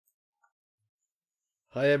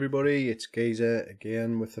Hi everybody, it's Gazer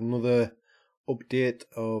again with another update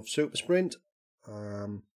of Super Sprint.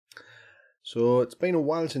 So it's been a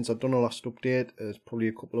while since I've done a last update. It's probably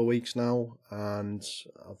a couple of weeks now, and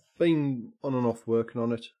I've been on and off working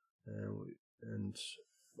on it. And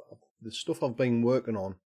the stuff I've been working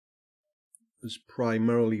on has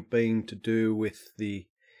primarily been to do with the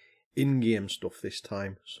in-game stuff this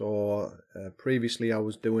time. So previously I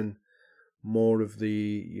was doing more of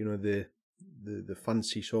the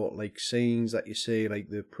fancy sort of like scenes that you see, like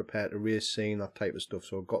the prepare to race scene, that type of stuff.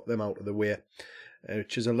 So I got them out of the way,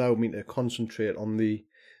 which has allowed me to concentrate on the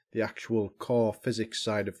actual car physics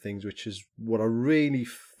side of things, which is what I really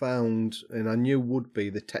found and I knew would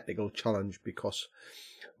be the technical challenge, because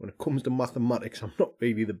when it comes to mathematics I'm not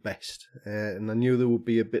really the best, and I knew there would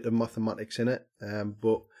be a bit of mathematics in it,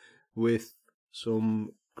 but with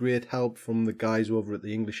some great help from the guys over at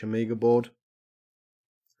the English Amiga board,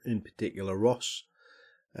 in particular Ross,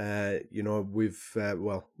 we've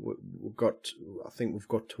got, I think we've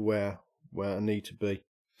got to where I need to be.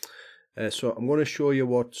 So I'm going to show you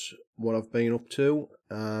what I've been up to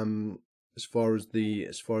as far as the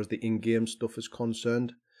in-game stuff is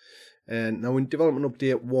concerned. And now in development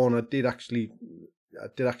update 1, I did actually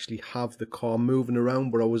have the car moving around,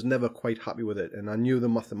 but I was never quite happy with it, and I knew the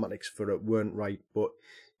mathematics for it weren't right. But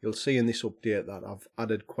you'll see in this update that I've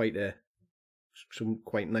added some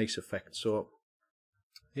quite nice effects. So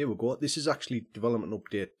here we go. This is actually development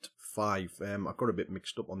update 5. I got a bit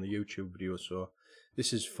mixed up on the YouTube video, so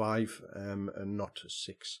this is 5 and not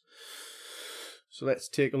 6. So let's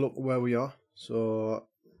take a look at where we are. So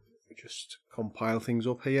just compile things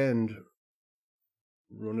up here and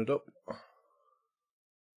run it up. I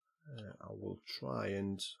will try,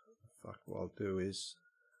 and in fact what I'll do is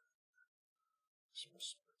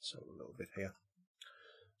so a little bit here.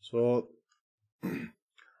 So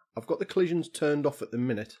I've got the collisions turned off at the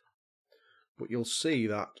minute, but you'll see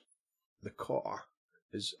that the car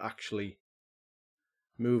is actually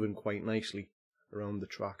moving quite nicely around the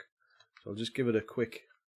track. So I'll just give it a quick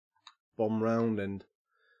bomb round, and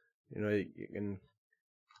you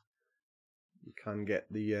can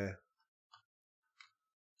get the in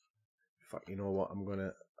fact, you know what, I'm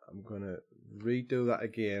gonna redo that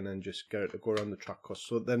again and just get it to go around the track,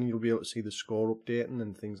 so then you'll be able to see the score updating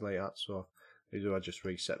and things like that. So I just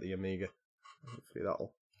reset the Amiga. Hopefully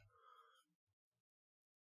that'll.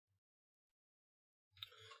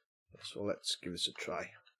 So let's give this a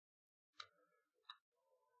try.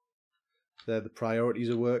 There, the priorities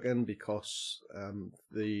are working because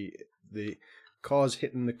the car's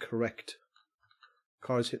hitting the correct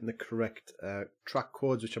track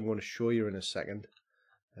codes, which I'm going to show you in a second.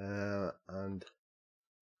 And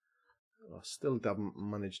I still haven't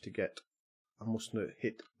managed to get. I mustn't have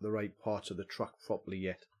hit the right parts of the track properly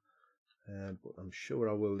yet, but I'm sure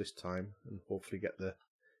I will this time, and hopefully get you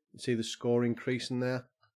see the score increasing there,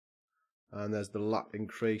 and there's the lap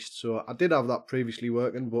increased. So I did have that previously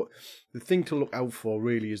working, but the thing to look out for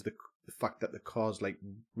really is the fact that the car's like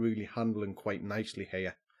really handling quite nicely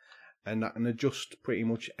here, and I can adjust pretty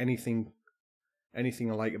much anything I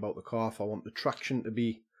like about the car. If I want the traction to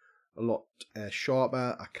be a lot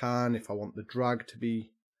sharper, I can. If I want the drag to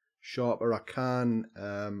be sharper, I can,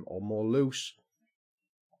 or more loose.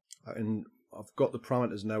 And I've got the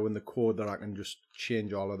parameters now in the code that I can just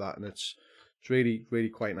change all of that, and it's really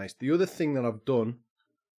quite nice. The other thing that I've done,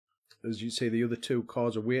 as you see, the other two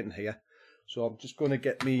cars are waiting here, so I'm just going to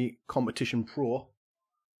get me Competition Pro,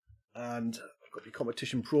 and I've got the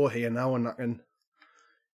Competition Pro here now, and I can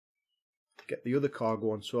get the other car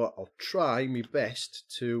going. So I'll try my best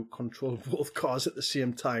to control both cars at the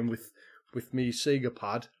same time with me Sega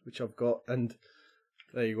pad, which I've got, and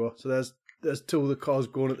there you go. So there's two of the cars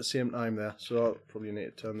going at the same time there. So I'll probably need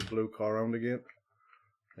to turn the blue car around again.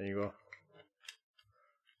 There you go.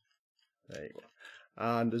 There you go.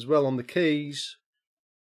 And as well on the keys,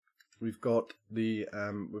 we've got the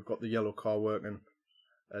yellow car working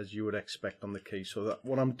as you would expect on the key. So that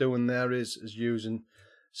what I'm doing there is using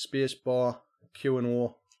spacebar, Q and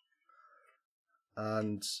O,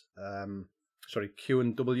 and Q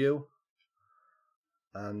and W,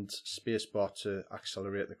 and spacebar to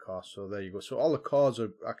accelerate the car. So there you go. So all the cars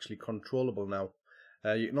are actually controllable now.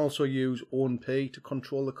 You can also use O and P to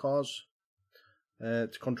control the cars, to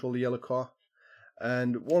control the yellow car.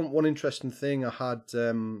 And one interesting thing I had,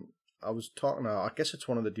 I was talking to, I guess it's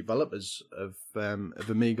one of the developers of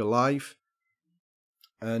Amiga Live,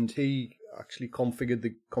 and he actually configured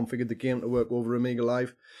the game to work over Amiga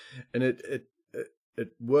Live, and it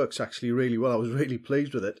it works actually really well. I was really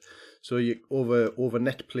pleased with it. So you over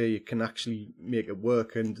NetPlay you can actually make it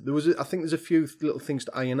work, and I think there's a few little things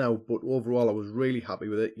to iron out, but overall I was really happy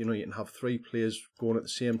with it. You know, you can have 3 players going at the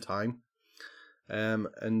same time,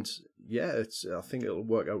 and yeah, I think it'll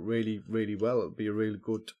work out really well. It'll be a really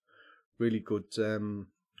good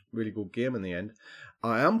game in the end.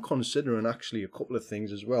 I am considering actually a couple of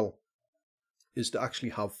things as well, is to actually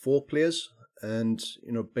have 4 players, and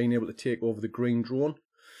you know, being able to take over the green drone.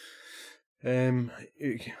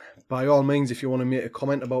 By all means, if you want to make a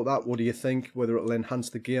comment about that, what do you think, whether it'll enhance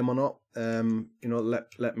the game or not, you know,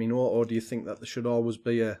 let me know. Or do you think that there should always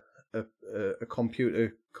be a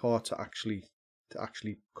computer car to actually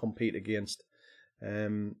compete against?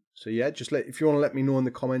 So yeah, just if you want to let me know in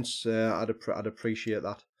the comments, I'd appreciate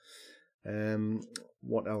that.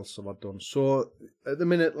 What else have I done? So at the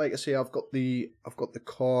minute, like I say, I've got the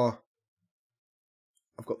car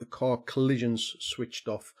collisions switched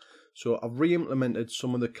off. So I've re-implemented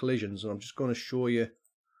some of the collisions, and I'm just going to show you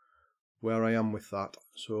where I am with that.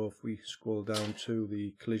 So if we scroll down to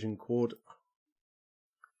the collision code,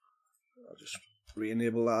 I'll just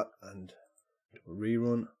re-enable that and do a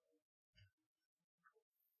rerun.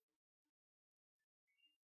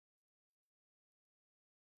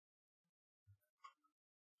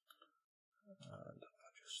 And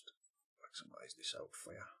I'll just maximize this out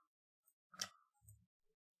for you.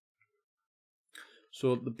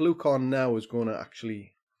 So the blue car now is going to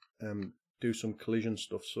actually do some collision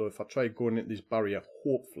stuff. So if I try going into this barrier,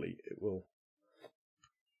 hopefully it will.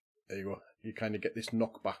 There you go. You kind of get this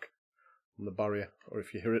knockback from the barrier, or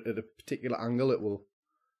if you hit it at a particular angle, it will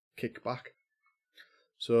kick back.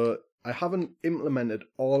 So I haven't implemented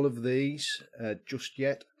all of these just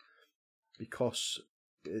yet, because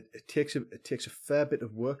it takes a fair bit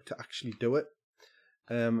of work to actually do it,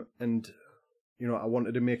 and you know, I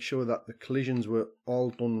wanted to make sure that the collisions were all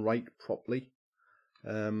done right properly.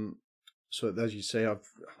 So as you say, I've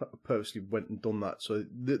purposely went and done that. So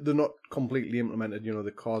they're not completely implemented. You know, the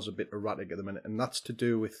car's a bit erratic at the minute, and that's to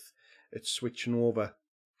do with it switching over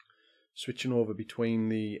between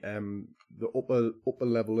the upper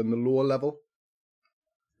level and the lower level,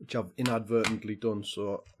 which I've inadvertently done.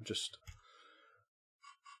 So just,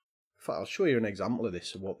 in fact, I'll show you an example of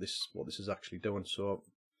this, of what this is actually doing. So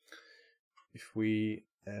if I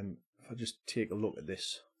just take a look at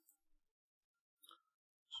this,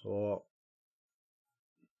 so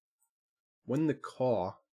when the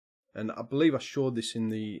car, and I believe I showed this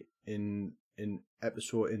in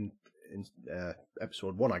episode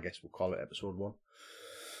episode 1, I guess we'll call it episode 1.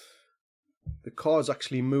 The car is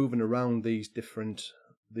actually moving around these different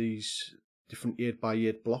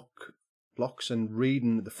 8x8 blocks, and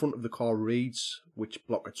reading, the front of the car reads which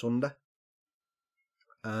block it's under,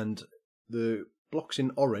 and the blocks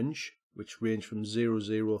in orange, which range from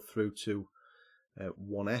 00 through to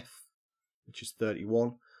 1F, which is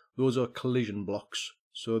 31, those are collision blocks.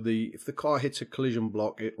 So if the car hits a collision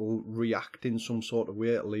block, it'll react in some sort of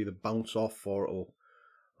way. It'll either bounce off, or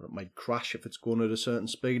it might crash if it's going at a certain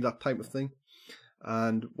speed, that type of thing.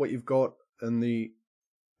 And what you've got in the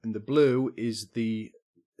blue is the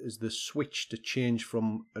switch to change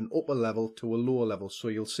from an upper level to a lower level. So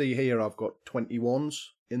you'll see here I've got 21s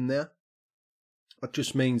in there. That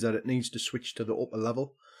just means that it needs to switch to the upper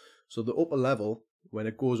level. So the upper level, when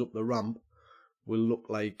it goes up the ramp, will look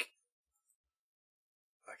like,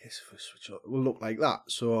 I guess if we switch it will look like that.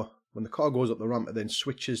 So when the car goes up the ramp, it then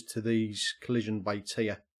switches to these collision bytes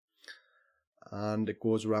here, and it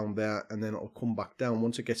goes around there, and then it'll come back down.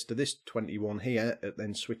 Once it gets to this 21 here, it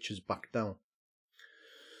then switches back down.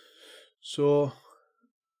 So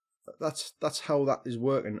that's how that is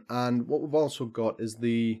working. And what we've also got is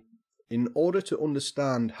in order to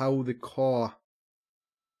understand how the car,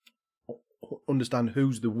 understand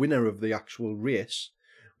who's the winner of the actual race,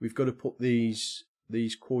 we've got to put these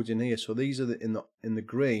codes in here. So these are in the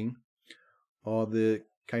green are the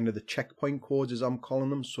kind of the checkpoint codes, as I'm calling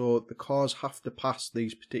them. So the cars have to pass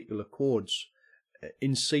these particular codes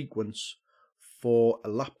in sequence for a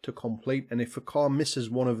lap to complete. And if a car misses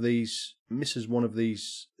one of these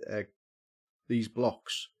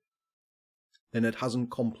blocks, then it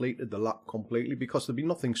hasn't completed the lap completely, because there'd be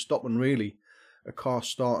nothing stopping really a car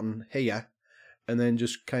starting here and then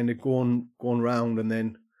just kind of going round and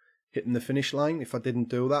then hitting the finish line if I didn't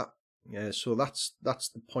do that. Yeah, so that's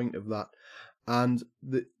the point of that. And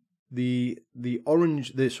the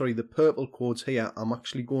purple codes here I'm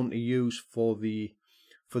actually going to use for the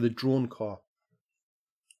drone car.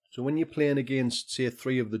 So when you're playing against, say,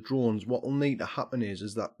 3 of the drones, what will need to happen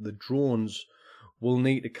is that the drones will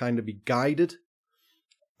need to kind of be guided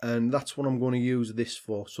and that's what I'm going to use this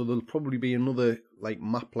for. So there'll probably be another like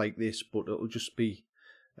map like this, but it'll just be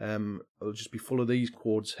full of these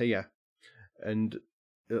codes here. And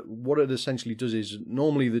what it essentially does is,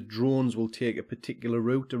 normally the drones will take a particular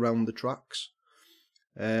route around the tracks,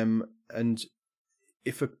 and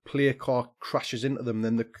if a player car crashes into them,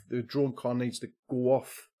 then the drone car needs to go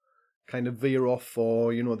off, kind of veer off,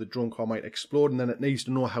 or the drone car might explode, and then it needs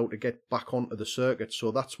to know how to get back onto the circuit.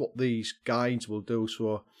 So that's what these guides will do.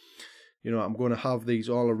 So I'm going to have these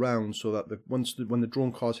all around, so that when the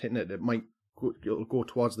drone car's hitting it, it'll go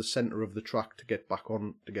towards the center of the track to get back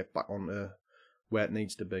on where it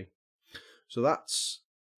needs to be. So that's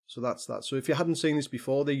that. So if you hadn't seen this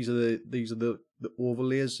before, these are the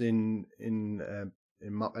overlays in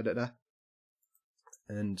Map Editor,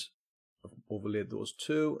 and I've overlaid those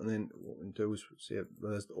two. And then what we can do is see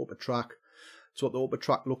there's the upper track. So what the upper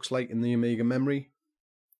track looks like in the Amiga memory.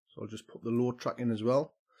 So I'll just put the load track in as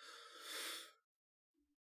well.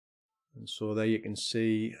 And so there you can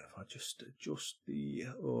see, if I just adjust the,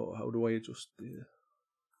 how do I adjust the,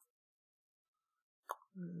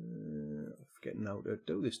 I'm forgetting how to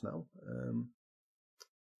do this now.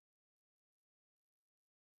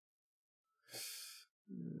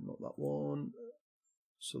 Not that one.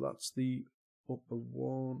 So that's the upper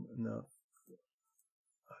one. No,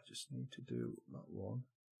 I just need to do that one.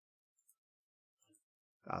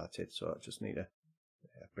 That's it. So I just need to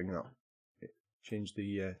bring that, change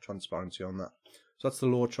the transparency on that. So that's the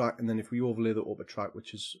lower track, and then if we overlay the upper track,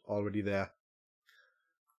 which is already there,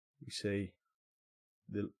 we see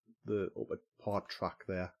the upper part track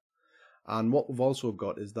there. And what we've also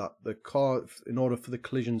got is that the car, in order for the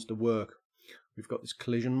collisions to work, we've got this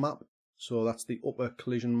collision map. So that's the upper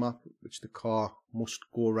collision map which the car must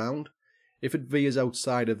go around. If it veers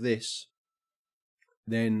outside of this,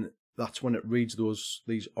 then that's when it reads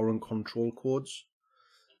these orange control codes,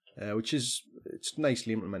 which is, it's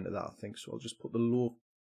nicely implemented, that I think. So I'll just put the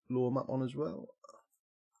lower map on as well,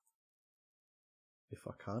 if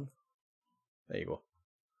I can. There you go.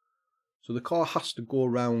 So the car has to go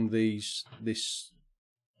around this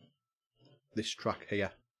track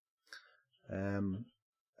here, and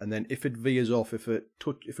then if it veers off, if it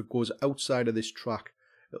goes outside of this track,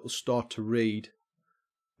 it'll start to read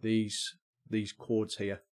these codes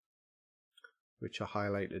here, which I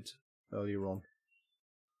highlighted earlier on.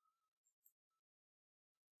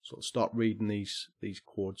 So it'll start reading these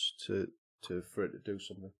codes for it to do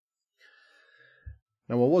something.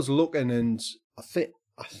 Now I was looking, and I think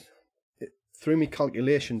through my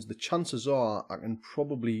calculations, the chances are I can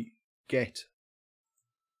probably get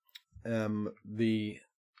both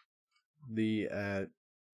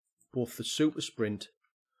the Super Sprint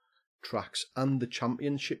tracks and the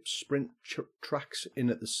Championship Sprint tracks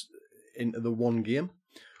into the one game,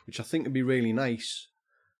 which I think would be really nice.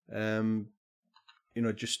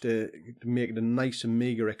 Just to make it a nice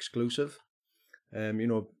Amiga exclusive.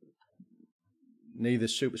 Neither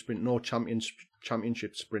Super Sprint nor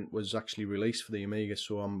Championship Sprint was actually released for the Amiga,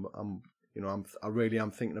 so I really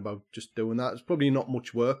am thinking about just doing that. It's probably not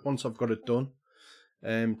much work once I've got it done,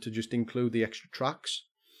 to just include the extra tracks.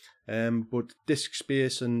 But disk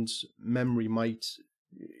space and memory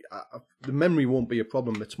the memory won't be a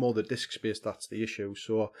problem. It's more the disk space that's the issue.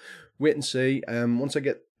 So wait and see. Once I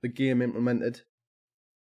get the game implemented,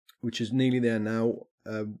 which is nearly there now,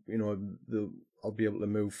 I'll be able to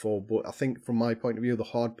move forward. But I think from my point of view, the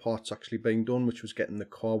hard part's actually being done, which was getting the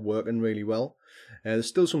car working really well. There's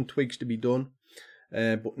still some tweaks to be done,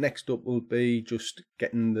 but next up will be just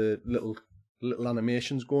getting the little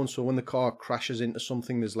animations going. So when the car crashes into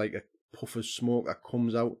something, there's like a puff of smoke that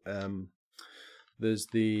comes out. There's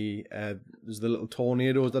the little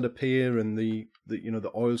tornadoes that appear, and the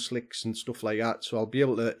oil slicks and stuff like that. So I'll be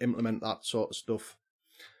able to implement that sort of stuff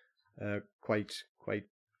quite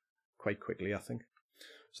quickly, I think.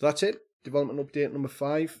 So that's it. Development update number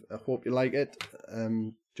 5. I hope you like it.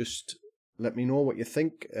 Just let me know what you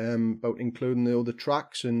think about including the other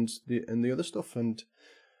tracks and the other stuff. And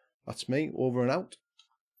that's me, over and out.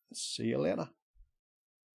 See you later.